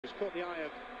Has caught the eye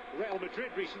of Real Madrid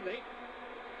recently.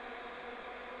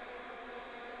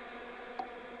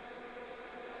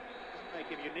 Doesn't make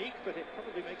him unique, but it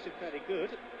probably makes him fairly good.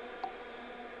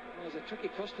 Well, he's a tricky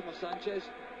customer, Sanchez.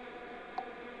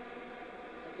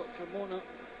 I've got Carmona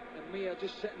and Mia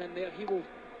just sitting in there. He will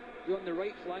be on the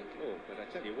right flank. Oh, but I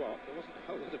tell you what, there wasn't a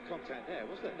whole lot of contact there,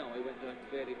 was there? No, he went down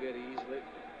very, very easily.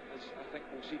 As I think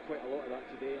we'll see quite a lot of that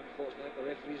today. Unfortunately, the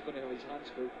referee's going to have his hands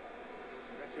full.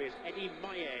 The referee is Eddie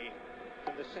Maillet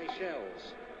from the Seychelles.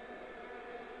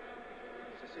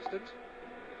 His assistant,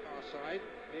 on the far side,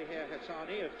 Mihir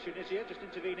Hattani of Tunisia, just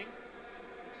intervening.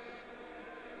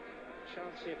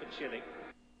 Chance here for Chile.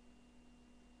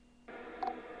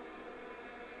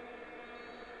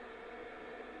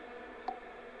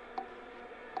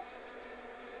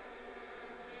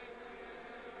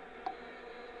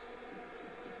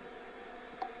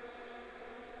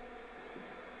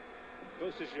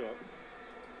 Beausejour.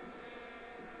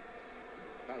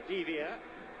 Valdivia.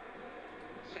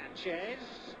 Sanchez.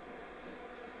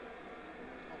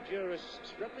 Honduras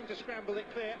struggling to scramble it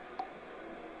clear.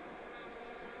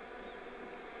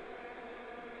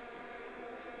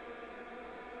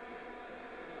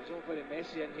 It's all very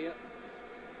messy in here.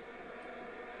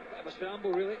 Bit of a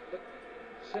scramble really, but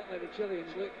certainly the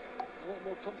Chileans look a lot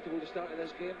more comfortable at the start of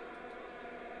this game.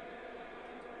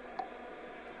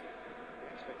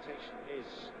 Expectation is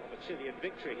of a Chilean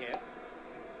victory here.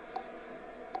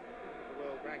 The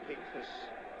world ranking, there's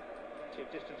plenty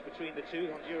of distance between the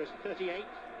two. Honduras 38,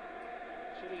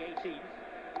 Chile 18.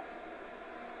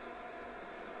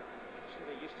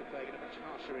 Chile used to play in a much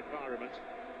harsher environment.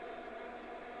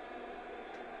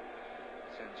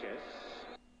 Sanchez.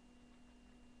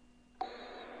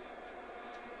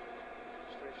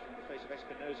 Frustration on the face of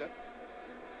Espinosa.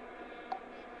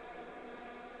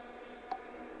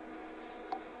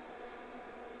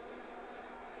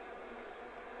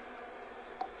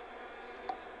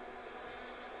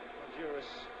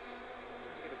 Honduras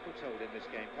get a foothold in this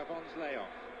game. Pavon's layoff.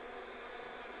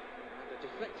 And a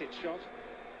deflected shot.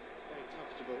 Very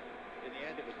comfortable. In the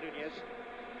end, it was Nunez.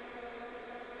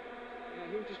 Yeah,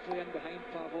 he'll just play in behind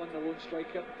Pavon, the lone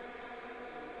striker.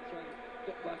 Try and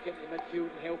get back into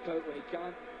midfield and help out when he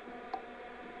can.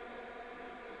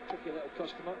 Tricky little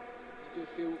customer. I do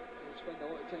feel he'll spend a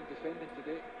lot of time defending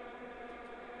today.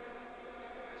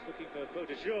 That's looking for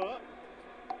Beausejour.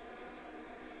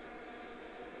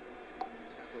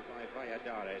 By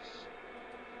Valladares.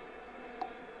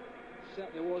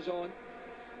 Certainly was on.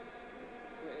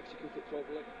 Quite executed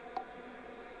properly.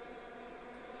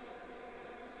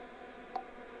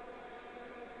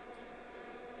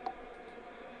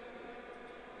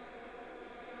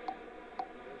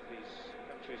 Both these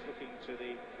countries looking to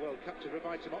the World Cup to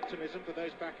provide some optimism for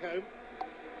those back home.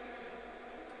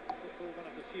 Football, one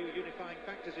of the few unifying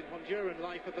factors in Honduran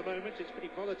life at the moment. It's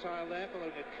pretty volatile there,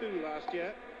 following a coup last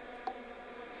year.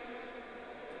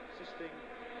 Existing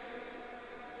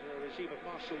under a regime of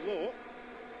martial law.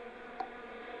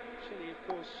 Chile, of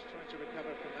course, trying to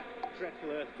recover from that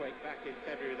dreadful earthquake back in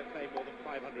February that claimed more than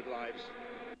 500 lives.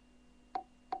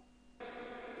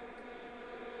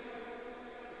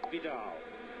 Vidal.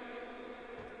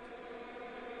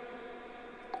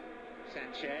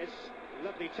 Sanchez.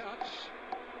 Lovely touch.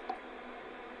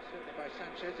 Certainly by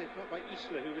Sanchez, if not by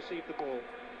Isla, who received the ball.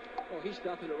 Well, he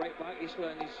started it right back,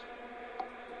 Isla, and he's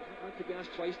had to be asked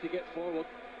twice to get forward,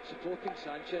 supporting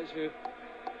Sanchez, who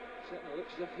certainly looks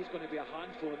as if he's going to be a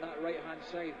handful on that right-hand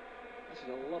side. This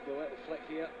is a lovely little flick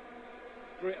here.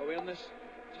 Great awareness.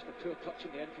 Just a poor touch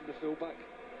in the end from the fullback.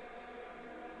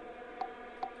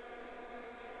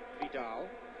 Vidal.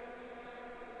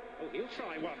 Oh, he'll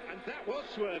try one, and that was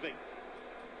swerving.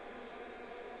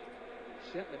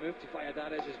 Certainly moved to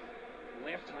Valladares'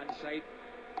 left-hand side.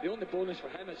 The only bonus for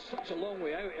him is such a long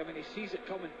way out. I mean, he sees it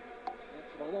coming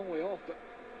from a long way off, but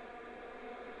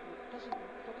doesn't,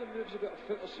 probably moves about a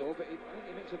foot or so, but I think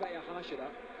he makes a bit of a hash of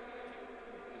that.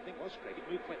 The thing was, Craig, it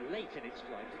moved quite late in its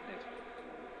flight, didn't it?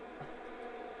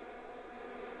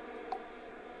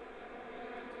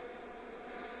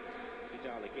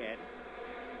 Vidal again.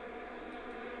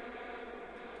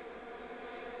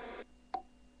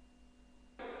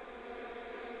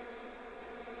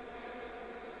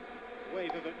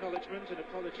 Wave of acknowledgement and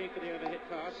apology for the overhit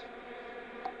pass.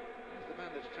 The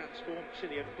man that's transformed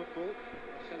Chilean football,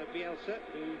 Marcelo Bielsa,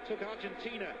 who took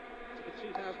Argentina to the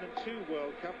 2002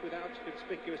 World Cup without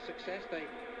conspicuous success. They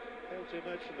failed to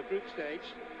emerge from the group stage.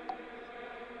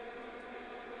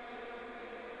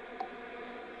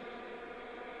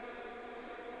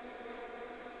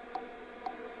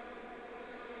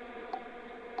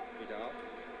 Vidal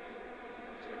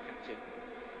to the captain,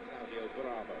 Claudio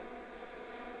Bravo.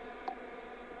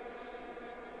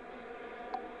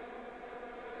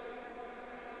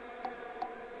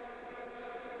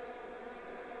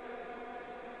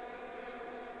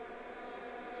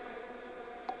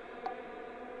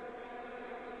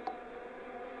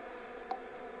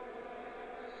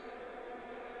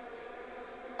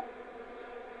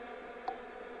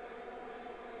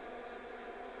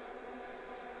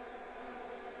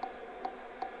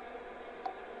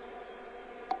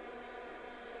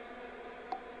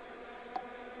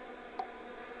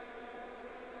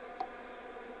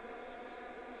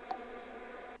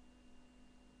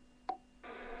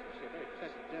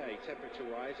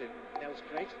 rise in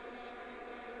Nelspruit.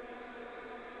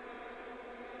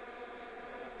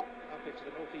 Up into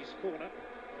the northeast corner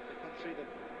of the country, the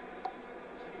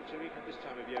temperature even at this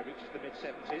time of year reaches the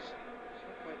mid-70s. It's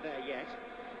not quite there yet.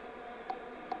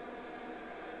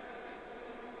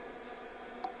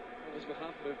 Well, as we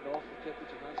have moved north, the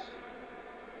temperature has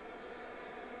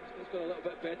it's got a little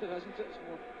bit better, hasn't it? It's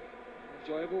more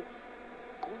enjoyable.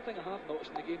 One thing I have noticed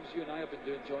in the games you and I have been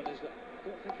doing, John, is that I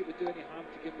don't think it would do any harm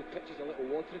to give the pitches a little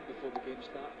watering before the game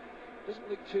start. It doesn't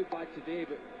look too bad today,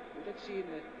 but we did see in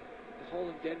the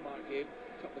Holland-Denmark game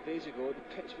a couple of days ago, the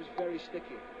pitch was very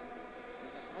sticky. And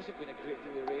there hasn't been a great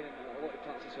deal of rain in a lot of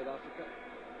parts of South Africa.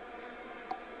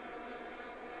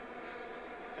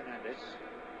 Fernandes,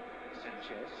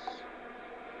 Sanchez.